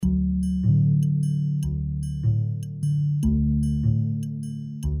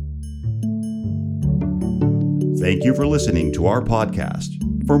Thank you for listening to our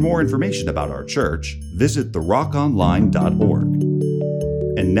podcast. For more information about our church, visit therockonline.org.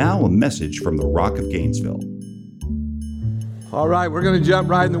 And now a message from the Rock of Gainesville. All right, we're going to jump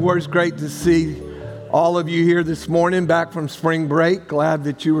right in the Word. It's great to see all of you here this morning, back from spring break. Glad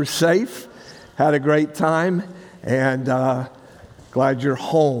that you were safe, had a great time, and glad you're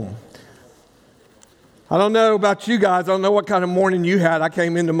home. I don't know about you guys. I don't know what kind of morning you had. I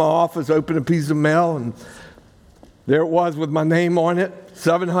came into my office, opened a piece of mail, and there it was with my name on it,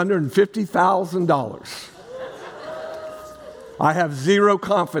 $750,000. I have zero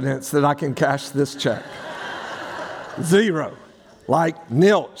confidence that I can cash this check. Zero. Like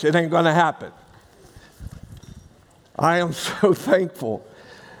nilch. It ain't going to happen. I am so thankful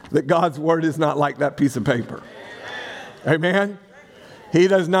that God's word is not like that piece of paper. Amen? He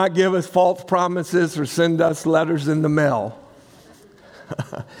does not give us false promises or send us letters in the mail.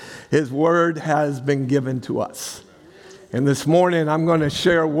 His word has been given to us. And this morning I'm going to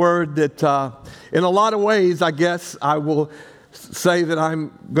share a word that in a lot of ways, I guess I will say that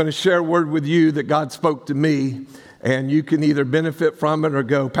I'm going to share a word with you that God spoke to me, and you can either benefit from it or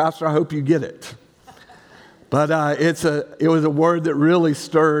go, Pastor, I hope you get it. But it was a word that really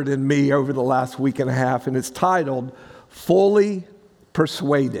stirred in me over the last week and a half, and it's titled, Fully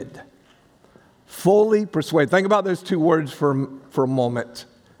Persuaded. Fully persuaded. Think about those two words for a moment.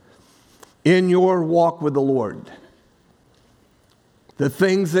 In your walk with the Lord, the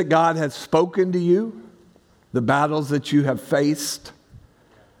things that God has spoken to you, the battles that you have faced,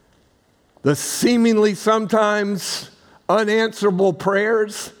 the seemingly sometimes unanswerable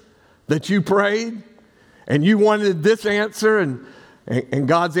prayers that you prayed, and you wanted this answer, and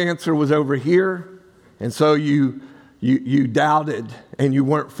God's answer was over here, and so you doubted and you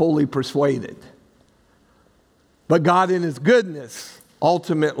weren't fully persuaded. But God in His goodness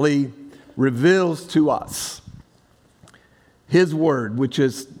ultimately reveals to us His word, which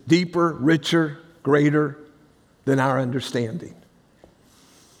is deeper, richer, greater than our understanding.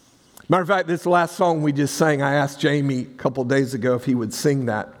 Matter of fact, this last song we just sang, I asked Jamie a couple days ago if he would sing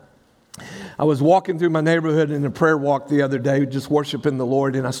that. I was walking through my neighborhood in a prayer walk the other day, just worshiping the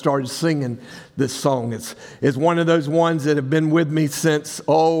Lord, and I started singing this song. It's one of those ones that have been with me since,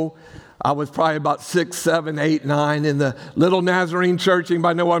 I was probably about 6, 7, 8, 9 in the little Nazarene church.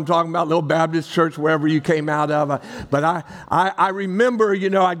 Anybody know what I'm talking about? Little Baptist church, wherever you came out of. But I remember,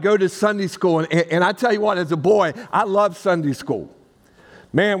 I'd go to Sunday school, and I tell you what, as a boy, I loved Sunday school.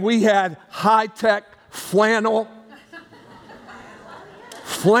 Man, we had high-tech flannel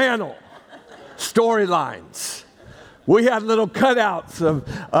storylines. We had little cutouts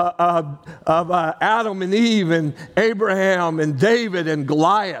of Adam and Eve and Abraham and David and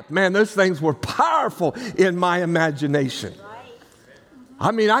Goliath. Man, those things were powerful in my imagination.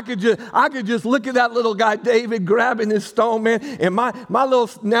 I mean, I could just look at that little guy, David, grabbing his stone, man. And my little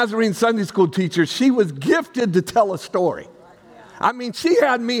Nazarene Sunday school teacher, she was gifted to tell a story. I mean, she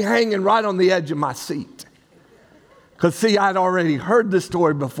had me hanging right on the edge of my seat. Because, see, I'd already heard the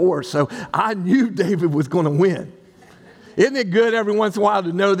story before, so I knew David was going to win. Isn't it good every once in a while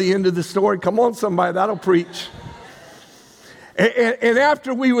to know the end of the story? Come on, somebody, that'll preach. And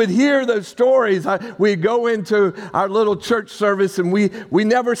after we would hear those stories, we'd go into our little church service, and we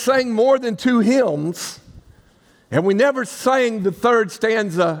never sang more than 2 hymns, and we never sang the third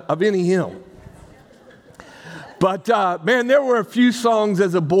stanza of any hymn. But, man, there were a few songs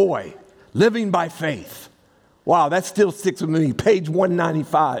as a boy, Living by Faith. Wow, that still sticks with me. Page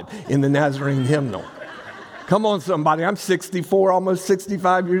 195 in the Nazarene hymnal. Come on, somebody. I'm 64, almost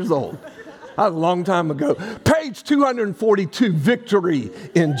 65 years old. That was a long time ago. Page 242, Victory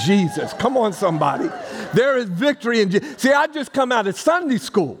in Jesus. Come on, somebody. There is victory in Jesus. See, I just come out of Sunday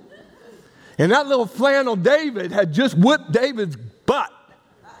school, and that little flannel David had just whipped David's butt,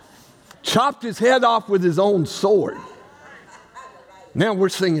 chopped his head off with his own sword. Now we're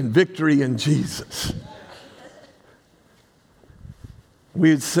singing Victory in Jesus.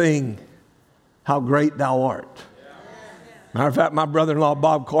 We'd sing, How Great Thou Art. Matter of fact, my brother-in-law,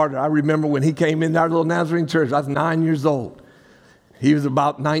 Bob Carter, I remember when he came into our little Nazarene church, I was 9 years old. He was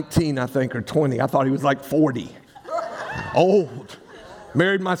about 19, I think, or 20. I thought he was like 40. Old.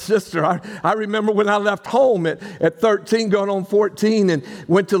 Married my sister. I remember when I left home at 13, going on 14, and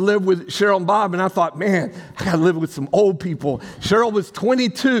went to live with Cheryl and Bob, and I thought, man, I got to live with some old people. Cheryl was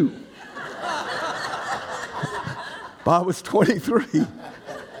 22. Bob was 23.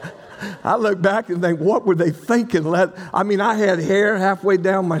 I look back and think, what were they thinking? I had hair halfway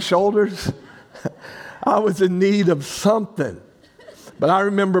down my shoulders. I was in need of something. But I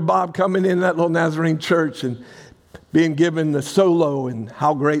remember Bob coming in that little Nazarene church and being given the solo and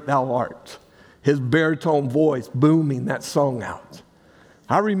How Great Thou Art. his baritone voice booming that song out.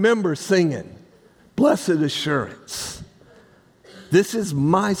 I remember singing, Blessed Assurance. This is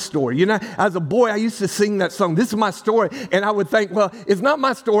my story. You know, as a boy, I used to sing that song, this is my story. And I would think, well, it's not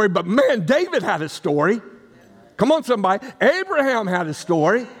my story, but man, David had a story. Come on, somebody. Abraham had a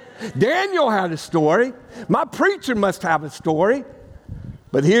story. Daniel had a story. My preacher must have a story.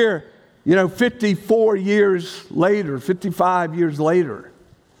 But here, 54 years later, 55 years later,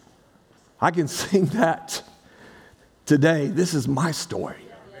 I can sing that today. This is my story.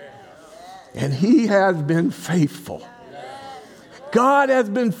 And he has been faithful. God has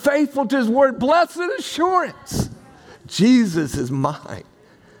been faithful to his word. Blessed assurance. Jesus is mine.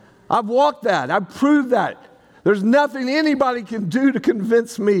 I've walked that. I've proved that. There's nothing anybody can do to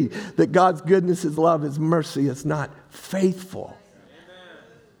convince me that God's goodness, his love, his mercy is not faithful.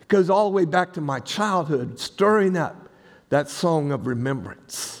 It goes all the way back to my childhood, stirring up that song of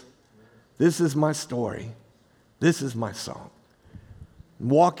remembrance. This is my story. This is my song.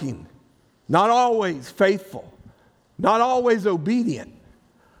 Walking, not always faithful, not always obedient.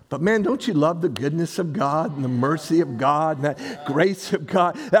 But man, don't you love the goodness of God and the mercy of God and that grace of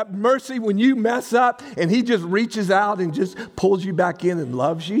God? That mercy when you mess up and he just reaches out and just pulls you back in and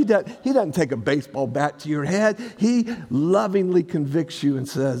loves you. He doesn't take a baseball bat to your head. He lovingly convicts you and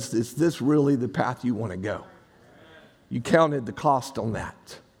says, is this really the path you want to go? You counted the cost on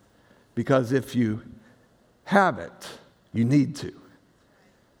that. Because if you have it, you need to.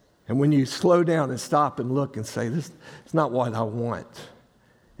 And when you slow down and stop and look and say, this is not what I want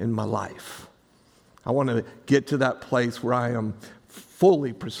in my life. I want to get to that place where I am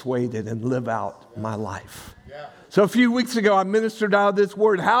fully persuaded and live out my life. Yeah. So a few weeks ago, I ministered out of this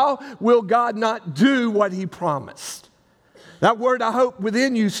word. How will God not do what he promised? That word, I hope,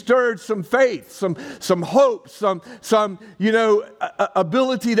 within you stirred some faith, some hope, some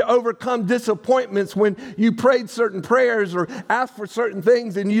ability to overcome disappointments when you prayed certain prayers or asked for certain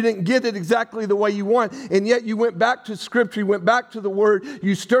things and you didn't get it exactly the way you want. And yet you went back to Scripture, you went back to the Word.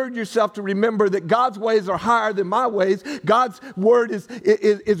 You stirred yourself to remember that God's ways are higher than my ways. God's Word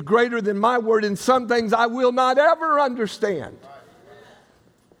is greater than my word. And some things I will not ever understand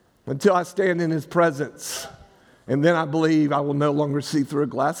until I stand in his presence. And then I believe I will no longer see through a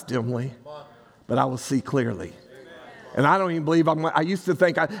glass dimly, but I will see clearly. And I don't even believe I used to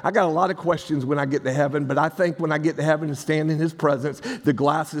think I got a lot of questions when I get to heaven, but I think when I get to heaven and stand in his presence, the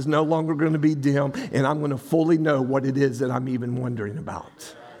glass is no longer going to be dim, and I'm going to fully know what it is that I'm even wondering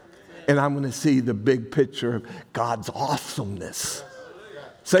about. And I'm going to see the big picture of God's awesomeness.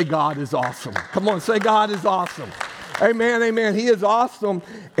 Say, God is awesome. Come on, say, God is awesome. Amen, amen. He is awesome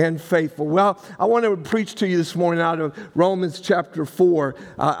and faithful. Well, I want to preach to you this morning out of Romans chapter 4.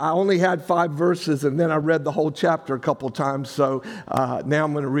 I only had 5 verses, and then I read the whole chapter a couple times. So now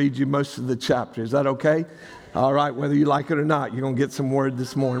I'm going to read you most of the chapter. Is that okay? All right, whether you like it or not, you're going to get some word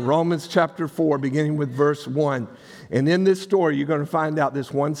this morning. Romans chapter 4, beginning with verse 1. And in this story, you're going to find out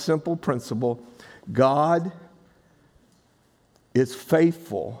this one simple principle. God is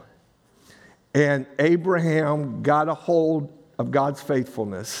faithful. And Abraham got a hold of God's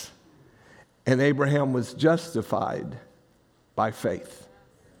faithfulness, and Abraham was justified by faith.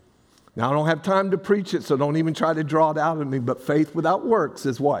 Now, I don't have time to preach it, so don't even try to draw it out of me, but faith without works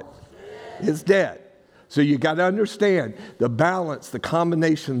is what? It's dead. So you got to understand the balance, the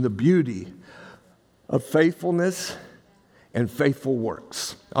combination, the beauty of faithfulness and faithful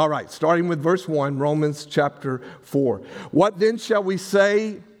works. All right, starting with verse 1, Romans chapter 4. What then shall we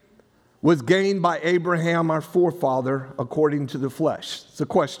say was gained by Abraham, our forefather, according to the flesh? It's a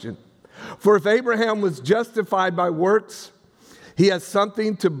question. For if Abraham was justified by works, he has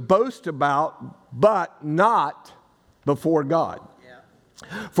something to boast about, but not before God.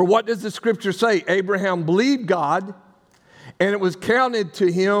 Yeah. For what does the scripture say? Abraham believed God, and it was counted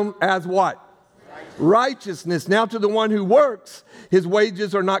to him as what? Righteousness. Now to the one who works, his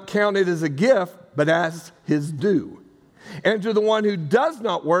wages are not counted as a gift, but as his due. And to the one who does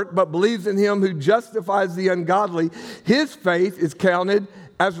not work, but believes in him who justifies the ungodly, his faith is counted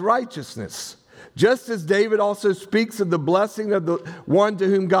as righteousness. Just as David also speaks of the blessing of the one to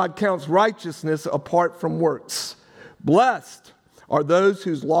whom God counts righteousness apart from works. Blessed are those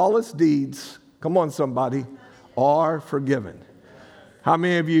whose lawless deeds, come on somebody, are forgiven. How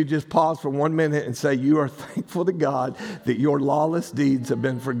many of you just pause for 1 minute and say you are thankful to God that your lawless deeds have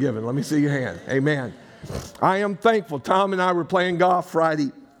been forgiven? Let me see your hand. Amen. I am thankful. Tom and I were playing golf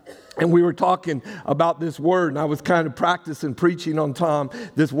Friday, And we were talking about this word, and I was kind of practicing preaching on Tom,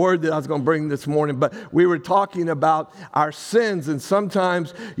 this word that I was going to bring this morning. But we were talking about our sins, and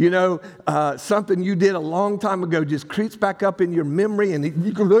sometimes, something you did a long time ago just creeps back up in your memory, and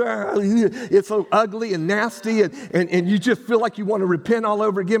it's so ugly and nasty, and you just feel like you want to repent all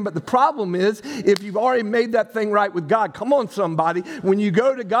over again. But the problem is, if you've already made that thing right with God, come on, somebody, when you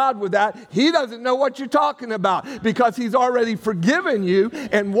go to God with that, He doesn't know what you're talking about because He's already forgiven you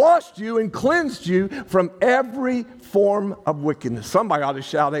and washed you and cleansed you from every form of wickedness. Somebody ought to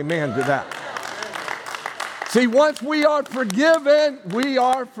shout amen to that. See, once we are forgiven, we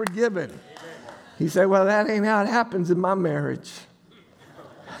are forgiven. He said, well, that ain't how it happens in my marriage.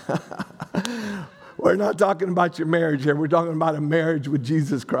 We're not talking about your marriage here. We're talking about a marriage with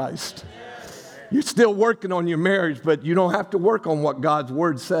Jesus Christ. You're still working on your marriage, but you don't have to work on what God's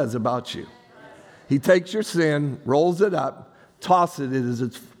word says about you. He takes your sin, rolls it up, tosses it as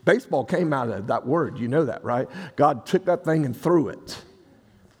it's baseball came out of that word. You know that, right? God took that thing and threw it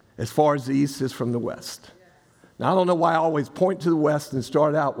as far as the east is from the west. Now, I don't know why I always point to the west and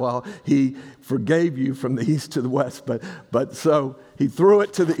start out, well, He forgave you from the east to the west. But so He threw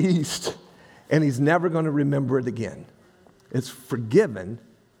it to the east, and He's never going to remember it again. It's forgiven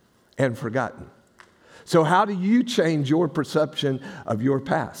and forgotten. So how do you change your perception of your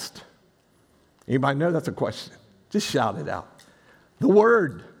past? Anybody know? That's a question. Just shout it out. The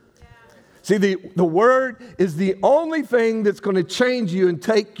Word. See, the Word is the only thing that's going to change you and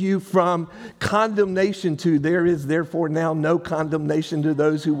take you from condemnation to there is therefore now no condemnation to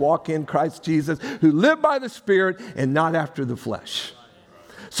those who walk in Christ Jesus, who live by the Spirit and not after the flesh.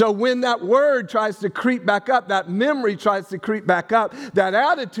 So when that word tries to creep back up, that memory tries to creep back up, that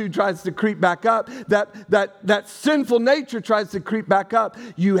attitude tries to creep back up, that sinful nature tries to creep back up,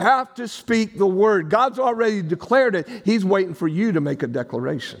 you have to speak the word. God's already declared it. He's waiting for you to make a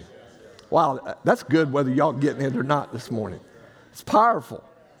declaration. Wow, that's good whether y'all getting it or not this morning. It's powerful.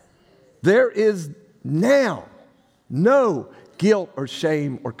 There is now no guilt or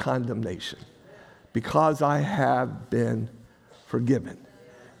shame or condemnation because I have been forgiven.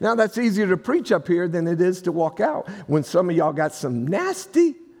 Now, that's easier to preach up here than it is to walk out when some of y'all got some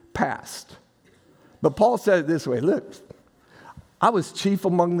nasty past. But Paul said it this way, look, I was chief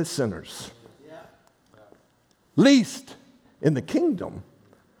among the sinners, least in the kingdom,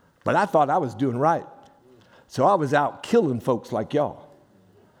 but I thought I was doing right. So I was out killing folks like y'all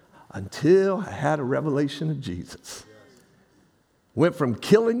until I had a revelation of Jesus. Went from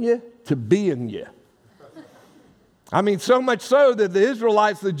killing you to being you. I mean, so much so that the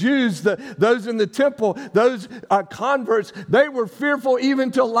Israelites, the Jews, those in the temple, those converts, they were fearful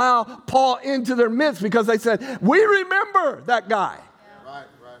even to allow Paul into their midst because they said, we remember that guy. Right.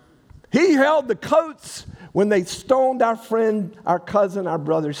 He held the coats when they stoned our friend, our cousin, our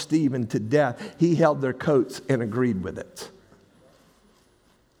brother Stephen to death. He held their coats and agreed with it.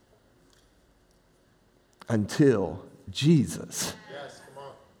 Until Jesus. Yes,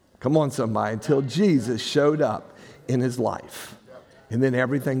 come on, somebody. Until Jesus showed up in his life. And then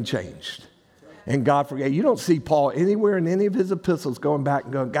everything changed. And God forgave. You don't see Paul anywhere in any of his epistles going back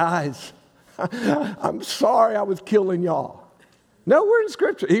and going, guys, I'm sorry I was killing y'all. Nowhere in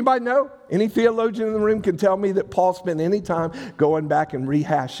Scripture. Anybody know? Any theologian in the room can tell me that Paul spent any time going back and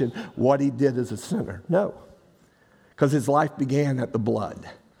rehashing what he did as a sinner. No. Because his life began at the blood,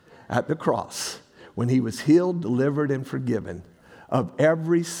 at the cross, when he was healed, delivered, and forgiven of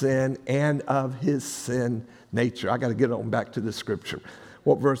every sin and of his sin nature. I got to get on back to the Scripture.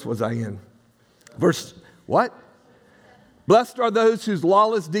 What verse was I in? Verse what? Blessed are those whose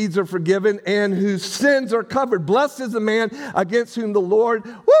lawless deeds are forgiven and whose sins are covered. Blessed is the man against whom the Lord,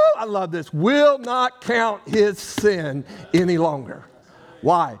 I love this, will not count his sin any longer.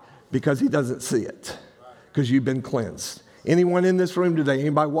 Why? Because he doesn't see it. Because you've been cleansed. Anyone in this room today,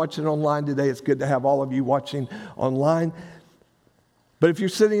 anybody watching online today, it's good to have all of you watching online. But if you're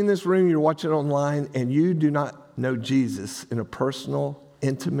sitting in this room, you're watching online, and you do not know Jesus in a personal,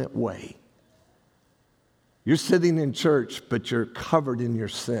 intimate way, you're sitting in church, but you're covered in your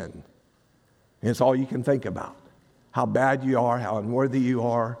sin. And it's all you can think about. How bad you are, how unworthy you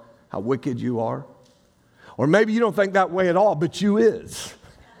are, how wicked you are. Or maybe you don't think that way at all, but you is.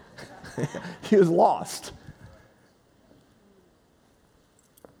 You is lost.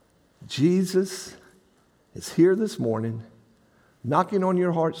 Jesus is here this morning, knocking on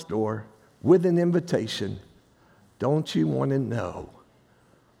your heart's door with an invitation. Don't you want to know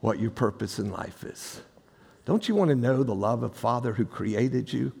what your purpose in life is? Don't you want to know the love of Father who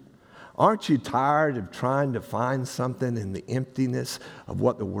created you? Aren't you tired of trying to find something in the emptiness of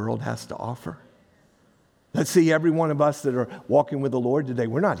what the world has to offer? Let's see, every one of us that are walking with the Lord today,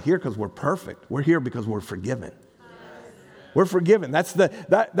 we're not here because we're perfect. We're here because we're forgiven. We're forgiven.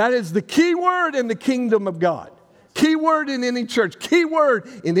 That is the key word in the kingdom of God. Key word in any church. Key word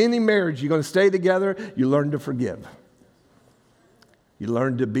in any marriage. You're going to stay together. You learn to forgive. You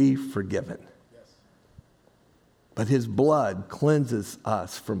learn to be forgiven. But his blood cleanses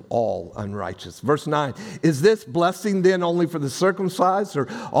us from all unrighteousness. Verse 9, is this blessing then only for the circumcised or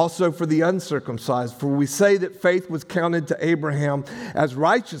also for the uncircumcised? For we say that faith was counted to Abraham as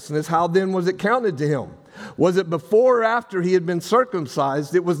righteousness. How then was it counted to him? Was it before or after he had been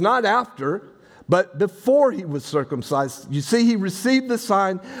circumcised? It was not after, but before he was circumcised. You see, he received the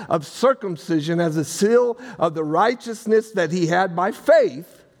sign of circumcision as a seal of the righteousness that he had by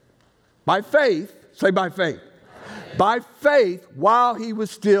faith. By faith. Say by faith. By faith while he was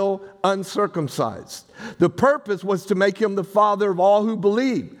still uncircumcised. The purpose was to make him the father of all who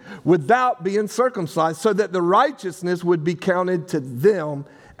believe without being circumcised, so that the righteousness would be counted to them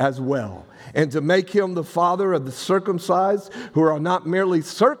as well. And to make him the father of the circumcised, who are not merely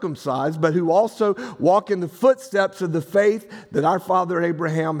circumcised, but who also walk in the footsteps of the faith that our father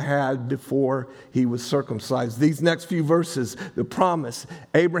Abraham had before he was circumcised. These next few verses, the promise,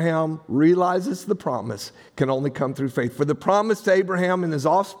 Abraham realizes the promise can only come through faith. For the promise to Abraham and his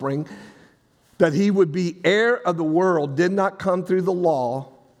offspring that he would be heir of the world did not come through the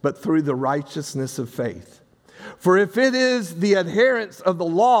law, but through the righteousness of faith. For if it is the adherents of the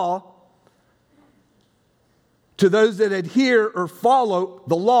law to those that adhere or follow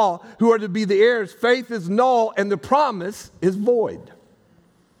the law who are to be the heirs, faith is null and the promise is void.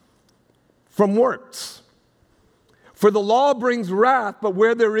 From works. For the law brings wrath, but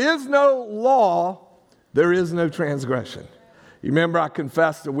where there is no law, there is no transgression. You remember I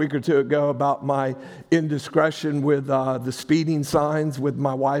confessed a week or two ago about my indiscretion with the speeding signs with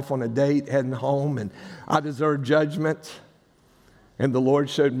my wife on a date heading home, and I deserved judgment. And the Lord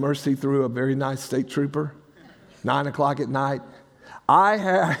showed mercy through a very nice state trooper, 9 o'clock at night. I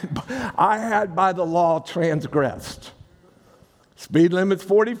had by the law transgressed. Speed limit's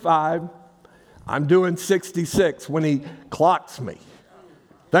 45. I'm doing 66 when he clocks me.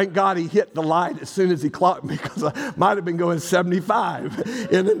 Thank God he hit the light as soon as he clocked me, because I might have been going 75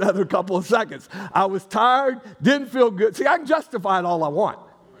 in another couple of seconds. I was tired, didn't feel good. See, I can justify it all I want.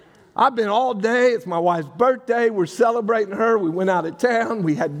 I've been all day. It's my wife's birthday. We're celebrating her. We went out of town.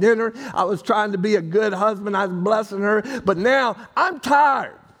 We had dinner. I was trying to be a good husband. I was blessing her. But now I'm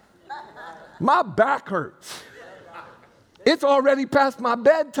tired. My back hurts. It's already past my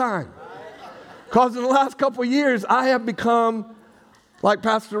bedtime. Because in the last couple of years, I have become like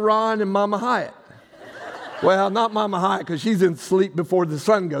Pastor Ron and Mama Hyatt. Well, not Mama Hyatt, because she's in sleep before the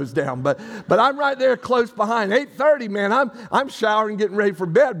sun goes down. But I'm right there close behind. 8:30, man, I'm showering, getting ready for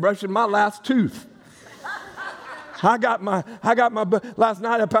bed, brushing my last tooth. Last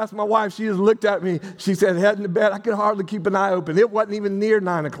night I passed my wife. She just looked at me. She said, heading to bed. I could hardly keep an eye open. It wasn't even near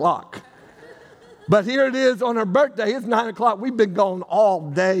 9 o'clock. But here it is on her birthday. It's 9 o'clock. We've been gone all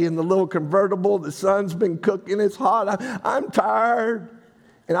day in the little convertible. The sun's been cooking. It's hot. I'm tired.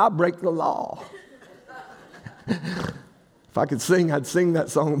 And I break the law. If I could sing, I'd sing that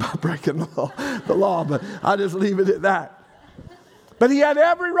song about breaking the law. But I just leave it at that. But he had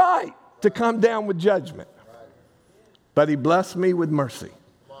every right to come down with judgment. But he blessed me with mercy.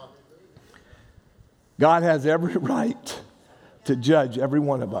 God has every right to judge every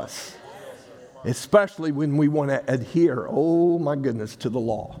one of us. Especially when we want to adhere, oh my goodness, to the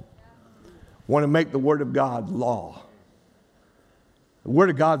law. Want to make the Word of God law. The Word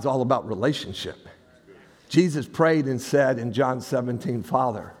of God's all about relationship. Jesus prayed and said in John 17,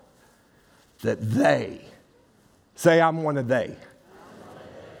 Father, that they, say I'm one of they,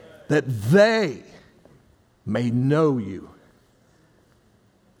 that they may know you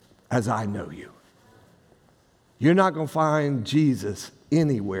as I know you. You're not going to find Jesus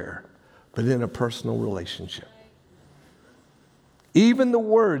anywhere but in a personal relationship. Even the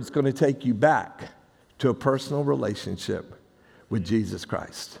Word's going to take you back to a personal relationship with Jesus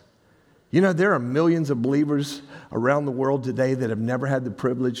Christ. You know, there are millions of believers around the world today that have never had the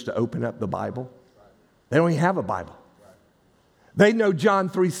privilege to open up the Bible. They don't even have a Bible. They know John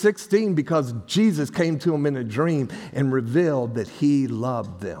 3:16 because Jesus came to them in a dream and revealed that he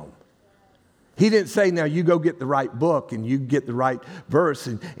loved them. He didn't say, now you go get the right book and you get the right verse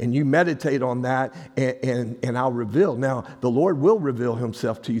and you meditate on that and I'll reveal. Now, the Lord will reveal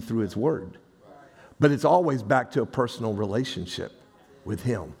himself to you through his word. But it's always back to a personal relationship with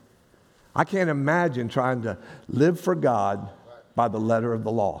him. I can't imagine trying to live for God by the letter of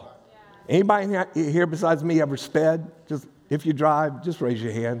the law. Anybody here besides me ever sped? Just if you drive, just raise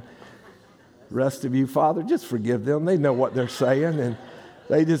your hand. rest of you, Father, just forgive them. They know what they're saying, and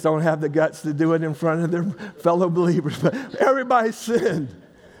they just don't have the guts to do it in front of their fellow believers. But everybody sinned.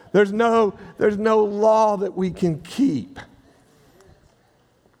 There's no law that we can keep,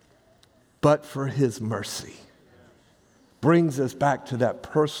 but for his mercy. Brings us back to that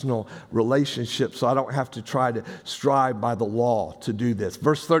personal relationship, so I don't have to try to strive by the law to do this.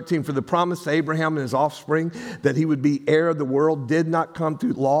 Verse 13, for the promise to Abraham and his offspring that he would be heir of the world did not come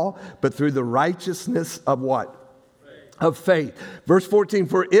through law, but through the righteousness of what? Of faith. Verse 14,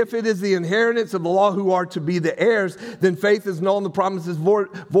 for if it is the inheritance of the law who are to be the heirs, then faith is null and the promise is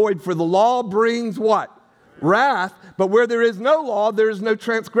void. For the law brings what? Wrath. But where there is no law, there is no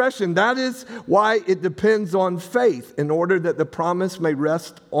transgression. That is why it depends on faith, in order that the promise may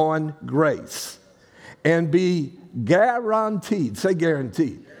rest on grace and be guaranteed. Say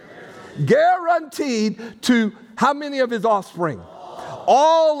guaranteed. Guaranteed to how many of his offspring?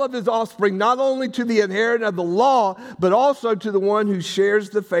 All of his offspring, not only to the inheritor of the law, but also to the one who shares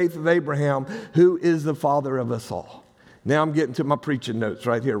the faith of Abraham, who is the father of us all. Now I'm getting to my preaching notes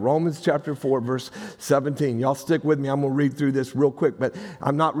right here. Romans chapter 4, verse 17. Y'all stick with me. I'm going to read through this real quick, but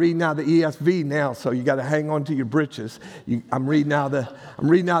I'm not reading out the ESV now, so you got to hang on to your britches. I'm reading out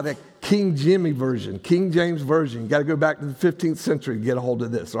the King Jimmy version, King James version. You got to go back to the 15th century to get a hold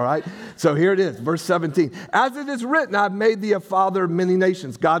of this, all right? So here it is, verse 17. As it is written, I've made thee a father of many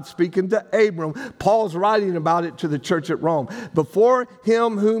nations. God speaking to Abram. Paul's writing about it to the church at Rome. Before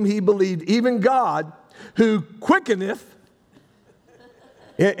him whom he believed, even God, who quickeneth.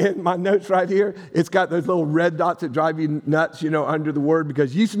 In my notes right here, it's got those little red dots that drive you nuts, under the word,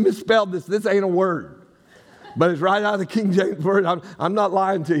 because you misspelled this. This ain't a word. But it's right out of the King James Version. I'm not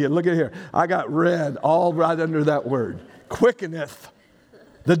lying to you. Look at here. I got red all right under that word. Quickeneth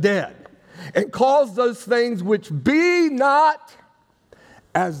the dead. And calls those things which be not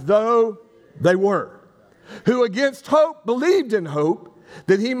as though they were. Who against hope believed in hope,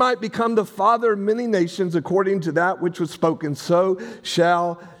 that he might become the father of many nations, according to that which was spoken, so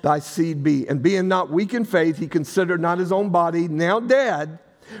shall thy seed be. And being not weak in faith, he considered not his own body, now dead,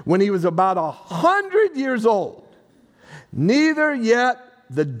 when he was about 100 years old, neither yet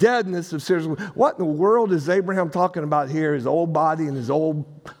the deadness of Sarah's. What in the world is Abraham talking about here? His old body and his old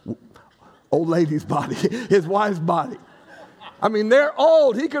lady's body, his wife's body. I mean, they're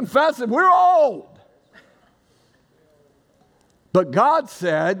old. He confessed it. We're old. But God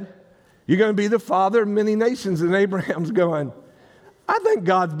said, you're going to be the father of many nations. And Abraham's going, I think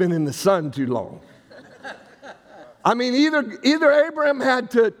God's been in the sun too long. I mean, either Abraham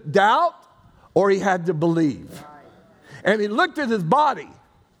had to doubt or he had to believe. And he looked at his body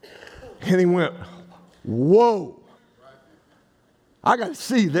and he went, whoa, I got to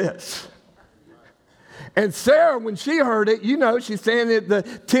see this. And Sarah, when she heard it, she's standing at the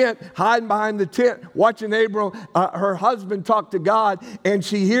tent, hiding behind the tent, watching Abram, her husband, talk to God, and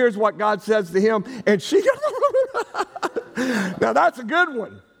she hears what God says to him, and she, now that's a good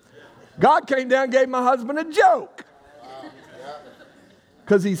one. God came down and gave my husband a joke.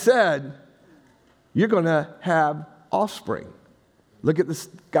 Because he said, you're going to have offspring. Look at the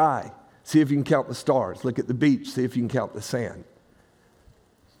sky, see if you can count the stars. Look at the beach, see if you can count the sand.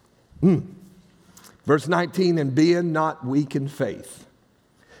 Verse 19, and being not weak in faith,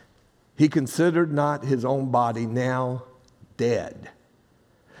 he considered not his own body now dead,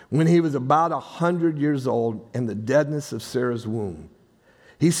 when he was about 100 years old, and the deadness of Sarah's womb.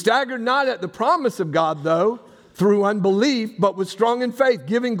 He staggered not at the promise of God, though, through unbelief, but was strong in faith,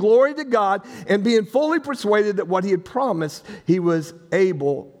 giving glory to God, and being fully persuaded that what he had promised, he was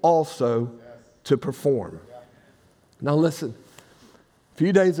able also to perform. Now listen, a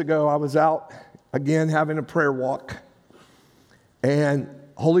few days ago, I was out again, having a prayer walk, and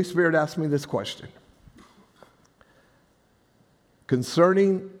Holy Spirit asked me this question.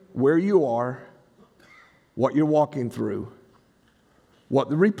 Concerning where you are, what you're walking through, what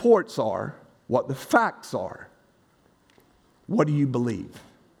the reports are, what the facts are, what do you believe?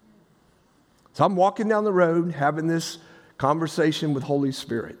 So I'm walking down the road, having this conversation with Holy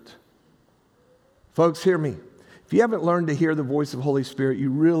Spirit. Folks, hear me. If you haven't learned to hear the voice of Holy Spirit, you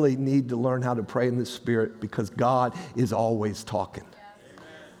really need to learn how to pray in the Spirit, because God is always talking.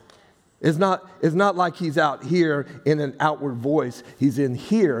 It's not like he's out here in an outward voice. He's in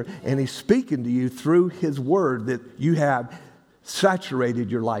here, and he's speaking to you through his word that you have saturated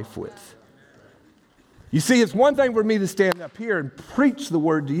your life with. You see, it's one thing for me to stand up here and preach the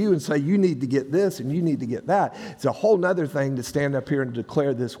word to you and say, you need to get this and you need to get that. It's a whole other thing to stand up here and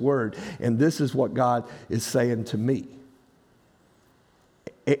declare this word. And this is what God is saying to me.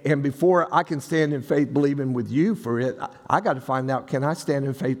 And before I can stand in faith believing with you for it, I got to find out, can I stand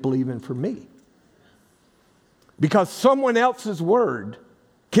in faith believing for me? because someone else's word,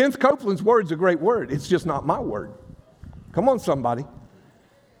 Kenneth Copeland's word's a great word. It's just not my word. Come on, somebody.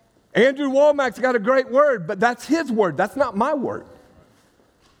 Andrew Womack's got a great word, but that's his word. That's not my word.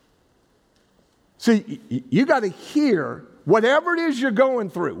 See, you got to hear whatever it is you're going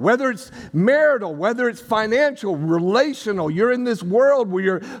through, whether it's marital, whether it's financial, relational. You're in this world where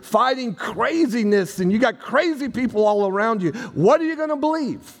you're fighting craziness and you got crazy people all around you. What are you going to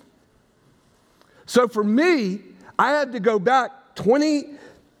believe? So for me, I had to go back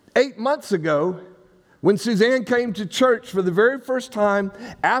 28 months ago when Suzanne came to church for the very first time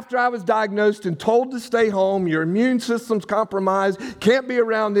after I was diagnosed and told to stay home. Your immune system's compromised, can't be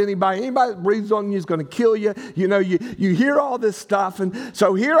around anybody. Anybody that breathes on you is going to kill you. You know, you hear all this stuff. And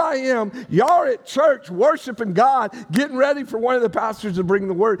so here I am. Y'all are at church worshiping God, getting ready for one of the pastors to bring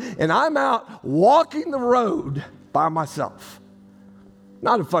the word. And I'm out walking the road by myself.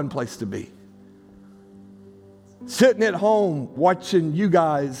 Not a fun place to be. Sitting at home watching you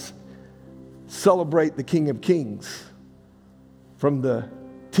guys celebrate the King of Kings from the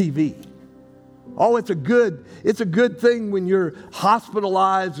TV. Oh, it's a good thing when you're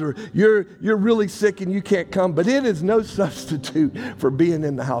hospitalized or you're really sick and you can't come, but it is no substitute for being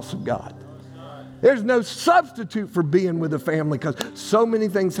in the house of God. There's no substitute for being with a family because so many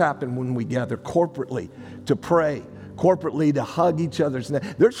things happen when we gather corporately to pray, corporately to hug each other's neck.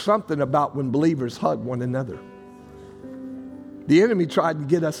 There's something about when believers hug one another. The enemy tried to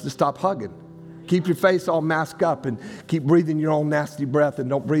get us to stop hugging. Keep your face all masked up and keep breathing your own nasty breath and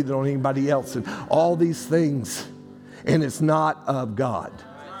don't breathe it on anybody else and all these things. And it's not of God.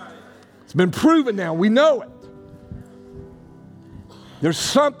 It's been proven now. We know it. There's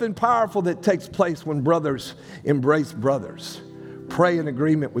something powerful that takes place when brothers embrace brothers. Pray in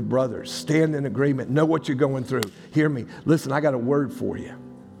agreement with brothers. Stand in agreement. Know what you're going through. Hear me. Listen, I got a word for you.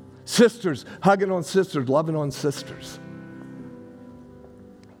 Sisters, hugging on sisters, loving on sisters.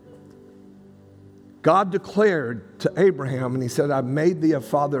 God declared to Abraham, and he said, I've made thee a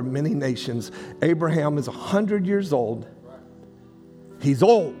father of many nations. Abraham is 100 years old. He's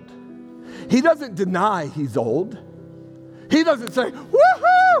old. He doesn't deny he's old. He doesn't say,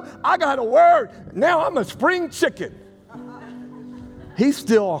 woohoo, I got a word. Now I'm a spring chicken. He's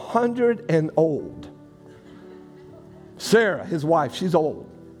still 100 and old. Sarah, his wife, she's old.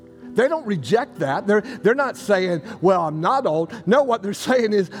 They don't reject that. They're not saying, well, I'm not old. No, what they're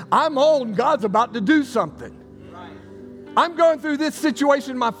saying is, I'm old and God's about to do something. Right. I'm going through this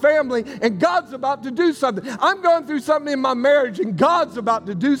situation in my family and God's about to do something. I'm going through something in my marriage and God's about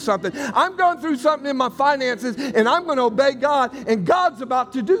to do something. I'm going through something in my finances and I'm going to obey God and God's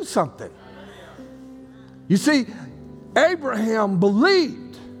about to do something. You see, Abraham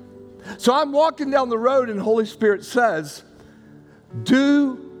believed. So I'm walking down the road and the Holy Spirit says,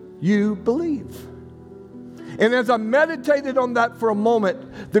 do you believe? And as I meditated on that for a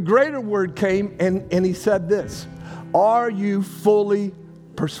moment, the greater word came and he said this, are you fully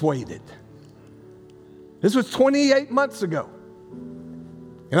persuaded? This was 28 months ago.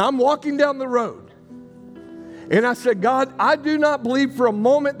 And I'm walking down the road. And I said, God, I do not believe for a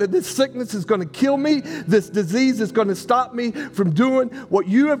moment that this sickness is going to kill me. This disease is going to stop me from doing what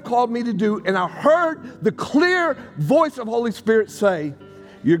you have called me to do. And I heard the clear voice of Holy Spirit say,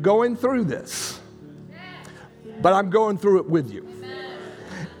 you're going through this, but I'm going through it with you.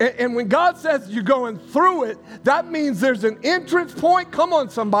 And when God says you're going through it, that means there's an entrance point, come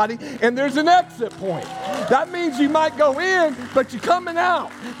on somebody, and there's an exit point. That means you might go in, but you're coming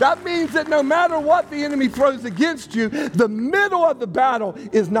out. That means that no matter what the enemy throws against you, the middle of the battle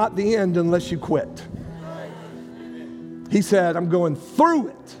is not the end unless you quit. He said, I'm going through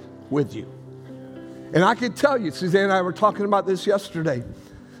it with you. And I can tell you, Suzanne and I were talking about this yesterday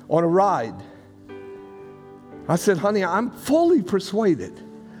on a ride. I said, honey, I'm fully persuaded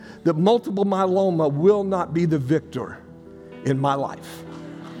that multiple myeloma will not be the victor in my life.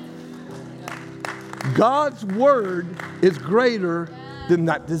 God's word is greater than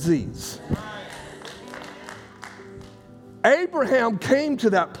that disease. Abraham came to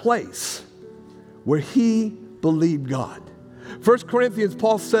that place where he believed God. 1 Corinthians,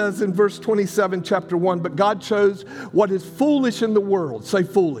 Paul says in verse 27, chapter 1, but God chose what is foolish in the world. Say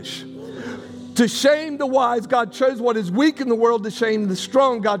foolish. To shame the wise, God chose what is weak in the world to shame the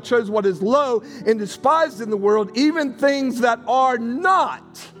strong. God chose what is low and despised in the world, even things that are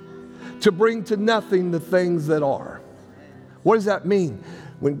not, to bring to nothing the things that are. What does that mean?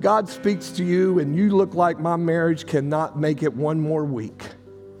 When God speaks to you and you look like my marriage cannot make it one more week,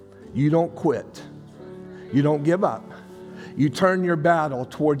 you don't quit. You don't give up. You turn your battle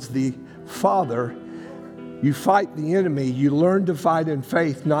towards the Father. You fight the enemy. You learn to fight in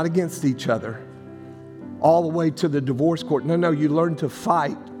faith, not against each other. all the way to the divorce court. No, you learn to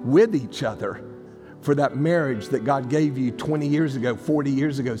fight with each other for that marriage that God gave you 20 years ago, 40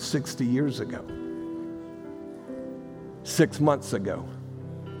 years ago, 60 years ago, 6 months ago.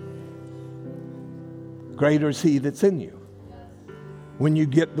 Greater is He that's in you. When you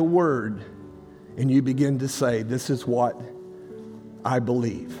get the word and you begin to say, this is what I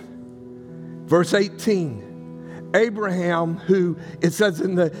believe. Verse 18, Abraham, who, it says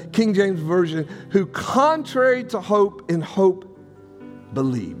in the King James Version, who contrary to hope, in hope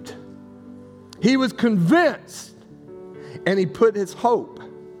believed. He was convinced and he put his hope.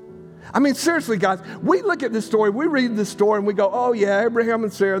 I mean, seriously, guys, we look at this story, we read this story, and we go, oh, yeah, Abraham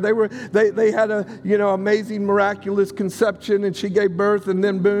and Sarah, they had a, amazing, miraculous conception, and she gave birth, and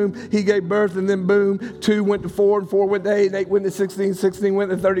then boom, he gave birth, and then boom, 2 went to 4, and 4 went to 8, and 8 went to 16, 16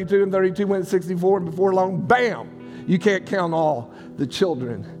 went to 32, and 32 went to 64, and before long, bam, you can't count all the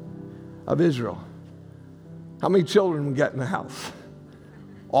children of Israel. How many children we got in the house?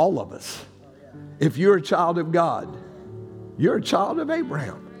 All of us. If you're a child of God, you're a child of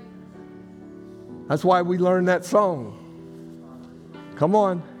Abraham. That's why we learned that song. Come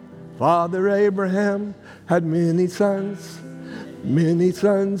on. Father Abraham had many sons. Many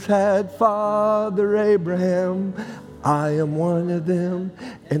sons had Father Abraham. I am one of them,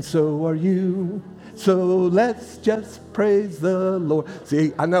 and so are you. So let's just praise the Lord.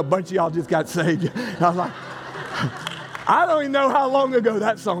 See, I know a bunch of y'all just got saved. I was like, I don't even know how long ago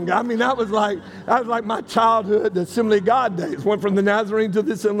that song got. I mean, that was like my childhood, the Assembly of God days. Went from the Nazarene to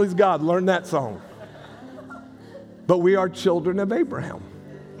the Assemblies of God. Learned that song. But we are children of Abraham.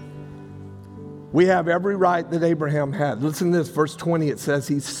 We have every right that Abraham had. Listen to this, verse 20, it says,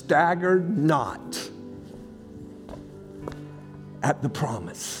 he staggered not at the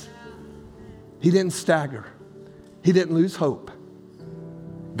promise. He didn't stagger. He didn't lose hope.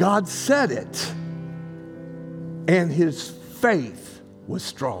 God said it, and his faith was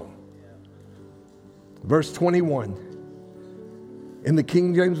strong. Verse 21, in the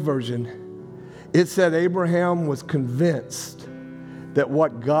King James Version, it said Abraham was convinced that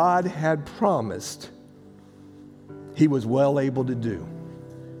what God had promised, he was well able to do.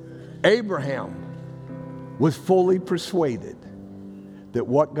 Abraham was fully persuaded that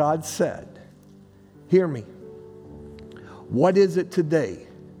what God said, hear me, what is it today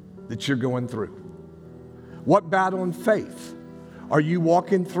that you're going through? What battle in faith are you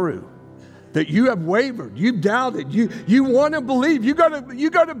walking through? That you have wavered, you've doubted, you want to believe. You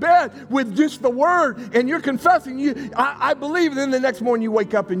go to bed with just the word and you're confessing, I believe, and then the next morning you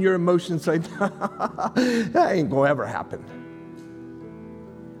wake up and your emotions say, that ain't going to ever happen.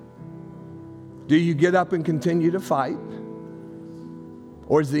 Do you get up and continue to fight?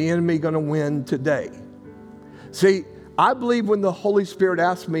 Or is the enemy going to win today? See, I believe when the Holy Spirit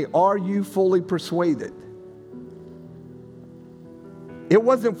asked me, are you fully persuaded? It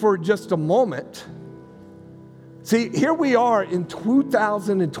wasn't for just a moment. See, here we are in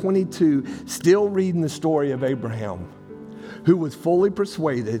 2022, still reading the story of Abraham, who was fully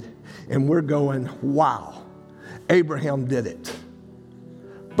persuaded, and we're going, wow, Abraham did it.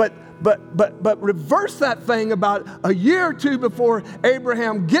 But reverse that thing about a year or two before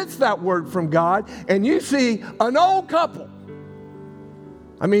Abraham gets that word from God, and you see an old couple.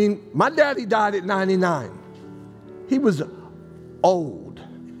 I mean, my daddy died at 99. He was old.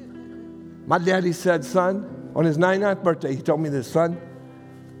 My daddy said, son, on his 99th birthday, he told me this, son,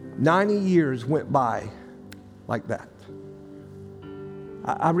 90 years went by like that.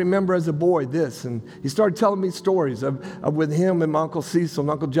 I remember as a boy this, and he started telling me stories of with him and my Uncle Cecil,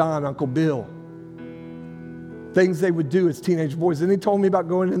 and Uncle John, Uncle Bill, things they would do as teenage boys. And he told me about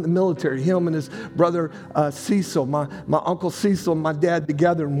going in the military, him and his brother Cecil, my Uncle Cecil and my dad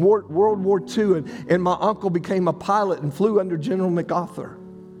together in World War II, and my uncle became a pilot and flew under General MacArthur.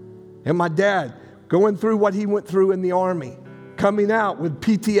 And my dad going through what he went through in the Army, coming out with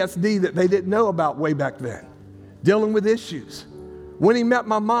PTSD that they didn't know about way back then, dealing with issues. When he met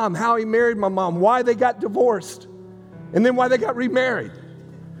my mom, how he married my mom, why they got divorced, and then why they got remarried.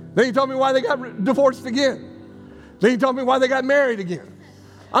 Then he told me why they got divorced again. Then he told me why they got married again.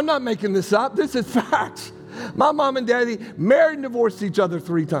 I'm not making this up. This is facts. My mom and daddy married and divorced each other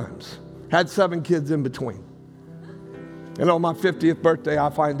 3 times, had 7 kids in between. And on my 50th birthday, I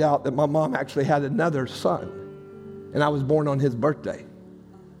find out that my mom actually had another son, and I was born on his birthday.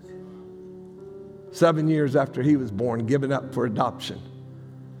 7 years after he was born, given up for adoption.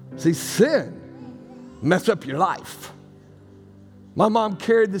 See, sin mess up your life. My mom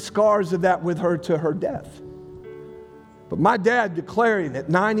carried the scars of that with her to her death. But my dad declaring at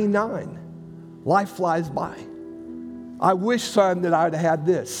 99, life flies by. I wish, son, that I'd had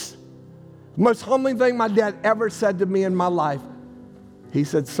this. The most humbling thing my dad ever said to me in my life, he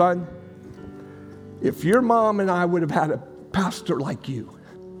said, son, if your mom and I would have had a pastor like you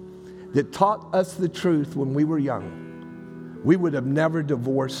that taught us the truth when we were young, we would have never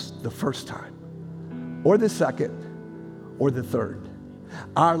divorced the first time, or the second, or the third.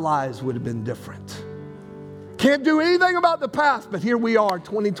 Our lives would have been different. Can't do anything about the past, but here we are,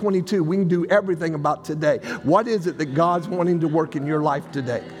 2022. We can do everything about today. What is it that God's wanting to work in your life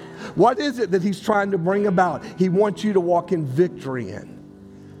today? What is it that he's trying to bring about? He wants you to walk in victory in.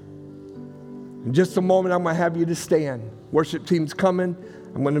 In just a moment, I'm going to have you to stand. Worship team's coming.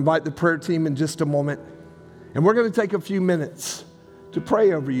 I'm going to invite the prayer team in just a moment. And we're going to take a few minutes to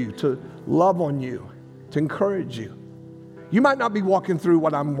pray over you, to love on you, to encourage you. You might not be walking through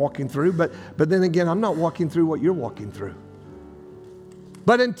what I'm walking through, but then again, I'm not walking through what you're walking through.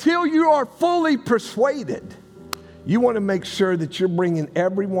 But until you are fully persuaded, you want to make sure that you're bringing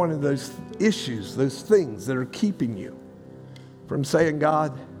every one of those issues, those things that are keeping you from saying,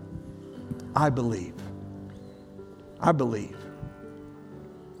 God, I believe. I believe.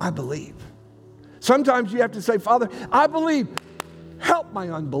 I believe. Sometimes you have to say, Father, I believe. Help my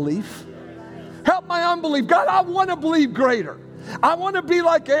unbelief. Help my unbelief. God, I want to believe greater. I want to be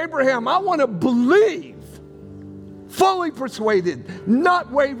like Abraham. I want to believe, fully persuaded,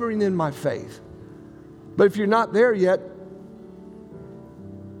 not wavering in my faith. But if you're not there yet,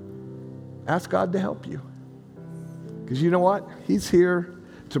 ask God to help you. Because you know what? He's here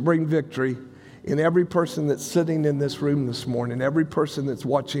to bring victory in every person that's sitting in this room this morning, every person that's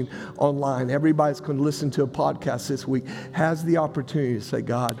watching online, everybody that's going to listen to a podcast this week has the opportunity to say,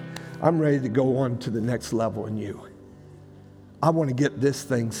 God, I'm ready to go on to the next level in you. I want to get this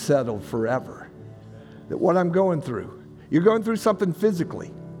thing settled forever. That what I'm going through, you're going through something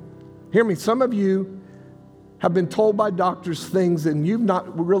physically. Hear me, some of you have been told by doctors things and you've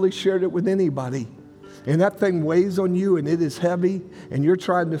not really shared it with anybody. And that thing weighs on you and it is heavy and you're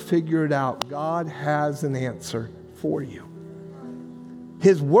trying to figure it out. God has an answer for you.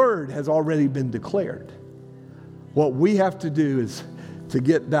 His word has already been declared. What we have to do is to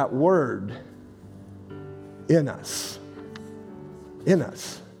get that word in us. In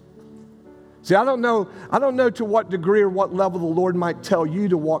us. See, I don't know to what degree or what level the Lord might tell you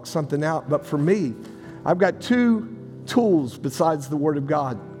to walk something out, but for me, I've got two tools besides the Word of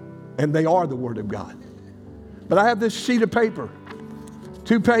God, and they are the Word of God. But I have this sheet of paper,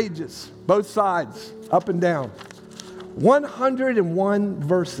 2 pages, both sides, up and down, 101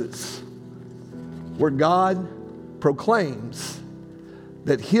 verses where God proclaims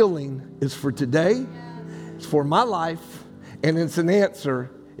that healing is for today, it's for my life, and it's an answer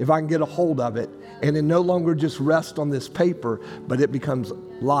if I can get a hold of it, and it no longer just rests on this paper, but it becomes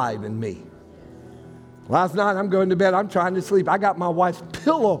live in me. Last night, I'm going to bed. I'm trying to sleep. I got my wife's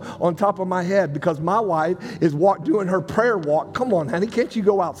pillow on top of my head because my wife is doing her prayer walk. Come on, honey, can't you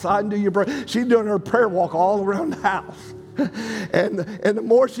go outside and do your prayer? She's doing her prayer walk all around the house. And the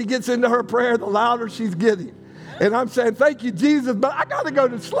more she gets into her prayer, the louder she's getting. And I'm saying, thank you, Jesus, but I got to go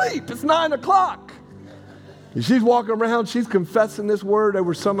to sleep. It's 9 o'clock. And she's walking around. She's confessing this word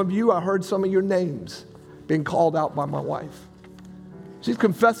over some of you. I heard some of your names being called out by my wife. She's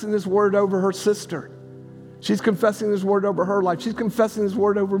confessing this word over her sister. She's confessing this word over her life. She's confessing this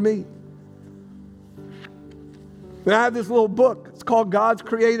word over me. And I have this little book. It's called God's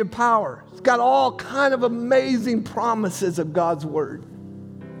Creative Power. It's got all kind of amazing promises of God's word.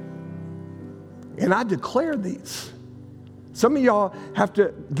 And I declare these. Some of y'all have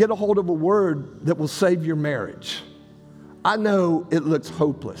to get a hold of a word that will save your marriage. I know it looks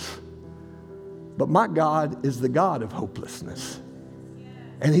hopeless, but my God is the God of hopelessness.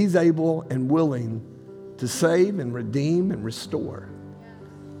 And he's able and willing to save and redeem and restore.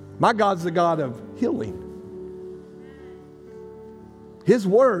 My God's the God of healing. His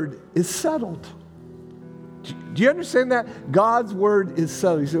word is settled. Do you understand that? God's word is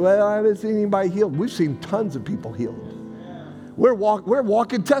settled. You say, well, I haven't seen anybody healed. We've seen tons of people healed. We're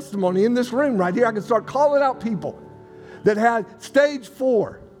walking testimony in this room right here. I can start calling out people that had stage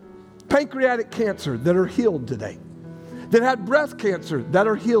 4 pancreatic cancer that are healed today, that had breast cancer that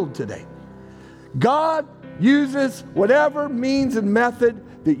are healed today. God uses whatever means and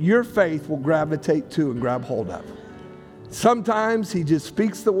method that your faith will gravitate to and grab hold of. Sometimes he just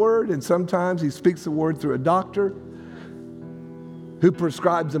speaks the word, and sometimes he speaks the word through a doctor who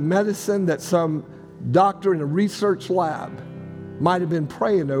prescribes a medicine that some doctor in a research lab might have been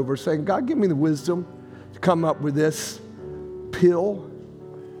praying over, saying, God, give me the wisdom to come up with this pill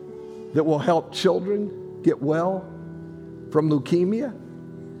that will help children get well from leukemia.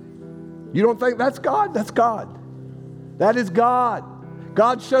 You don't think that's God? That's God. That is God.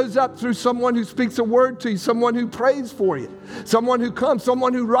 God shows up through someone who speaks a word to you, someone who prays for you, someone who comes,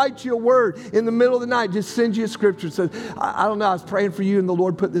 someone who writes you a word in the middle of the night, just sends you a scripture and says, I don't know, I was praying for you and the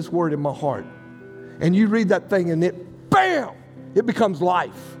Lord put this word in my heart. And you read that thing and it, bam, it becomes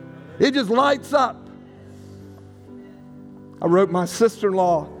life. It just lights up. I wrote my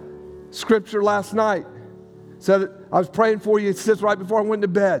sister-in-law scripture last night. Said I was praying for you. It sits right before I went to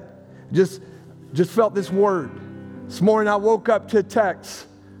bed. Just felt this word. This morning I woke up to a text.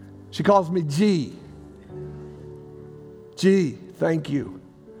 She calls me G. G, thank you.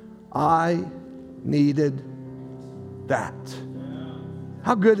 I needed that.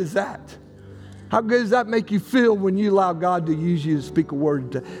 How good is that? How good does that make you feel when you allow God to use you to speak a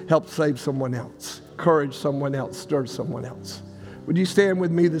word to help save someone else, encourage someone else, stir someone else? Would you stand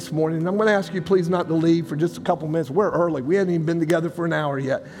with me this morning? I'm going to ask you please not to leave for just a couple minutes. We're early. We haven't even been together for an hour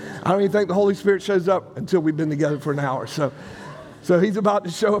yet. I don't even think the Holy Spirit shows up until we've been together for an hour. So he's about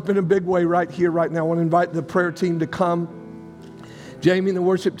to show up in a big way right here, right now. I want to invite the prayer team to come. Jamie and the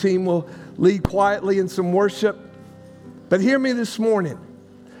worship team will lead quietly in some worship. But hear me this morning.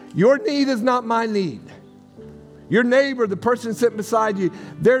 Your need is not my need. Your neighbor, the person sitting beside you,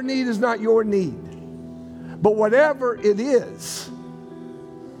 their need is not your need. But whatever it is,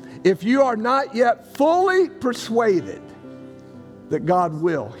 if you are not yet fully persuaded that God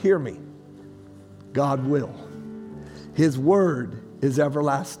will, hear me, God will. His word is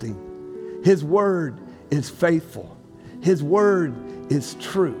everlasting. His word is faithful. His word is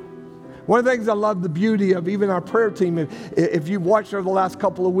true. One of the things I love the beauty of even our prayer team, if you've watched over the last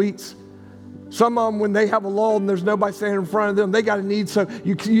couple of weeks, some of them, when they have a lull and there's nobody standing in front of them, they got a need, so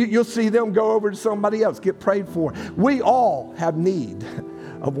you'll see them go over to somebody else, get prayed for. We all have need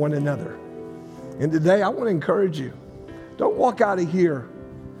of one another. And today, I want to encourage you. Don't walk out of here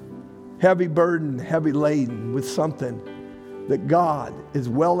heavy burdened, heavy laden with something that God is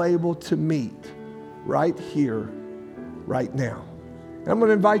well able to meet right here, right now. And I'm going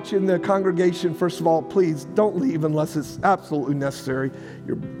to invite you in the congregation. First of all, please don't leave unless it's absolutely necessary.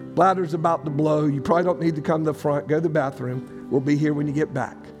 Your bladder's about to blow. You probably don't need to come to the front. Go to the bathroom. We'll be here when you get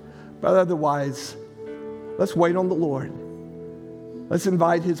back. But otherwise, let's wait on the Lord. Let's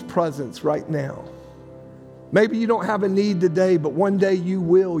invite His presence right now. Maybe you don't have a need today, but one day you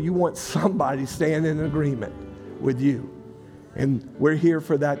will. You want somebody standing in agreement with you. And we're here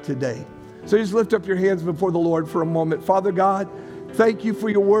for that today. So just lift up your hands before the Lord for a moment. Father God, thank you for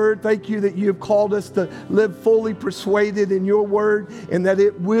your word. Thank you that you have called us to live fully persuaded in your word and that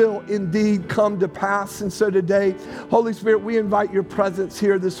it will indeed come to pass. And so today, Holy Spirit, we invite your presence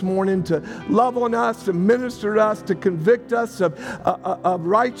here this morning to love on us, to minister to us, to convict us of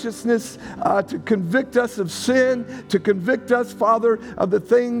righteousness, to convict us of sin, to convict us, Father, of the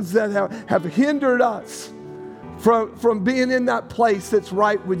things that have hindered us from being in that place that's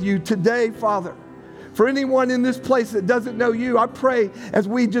right with you. Today, Father, for anyone in this place that doesn't know you, I pray as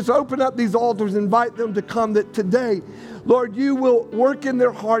we just open up these altars, invite them to come, that today, Lord, you will work in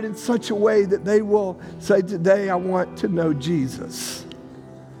their heart in such a way that they will say, today I want to know Jesus.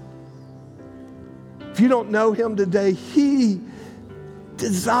 If you don't know him today, he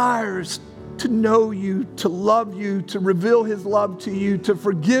desires to know you, to love you, to reveal his love to you, to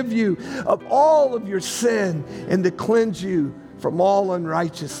forgive you of all of your sin and to cleanse you from all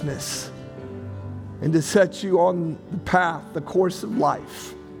unrighteousness, and to set you on the path, the course of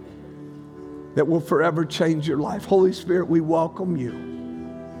life that will forever change your life. Holy Spirit, we welcome you.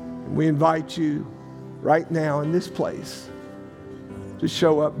 And we invite you right now in this place to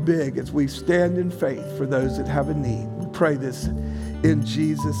show up big as we stand in faith for those that have a need. We pray this in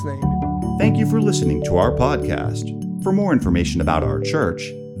Jesus' name. Thank you for listening to our podcast. For more information about our church,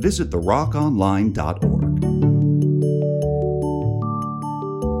 visit therockonline.org.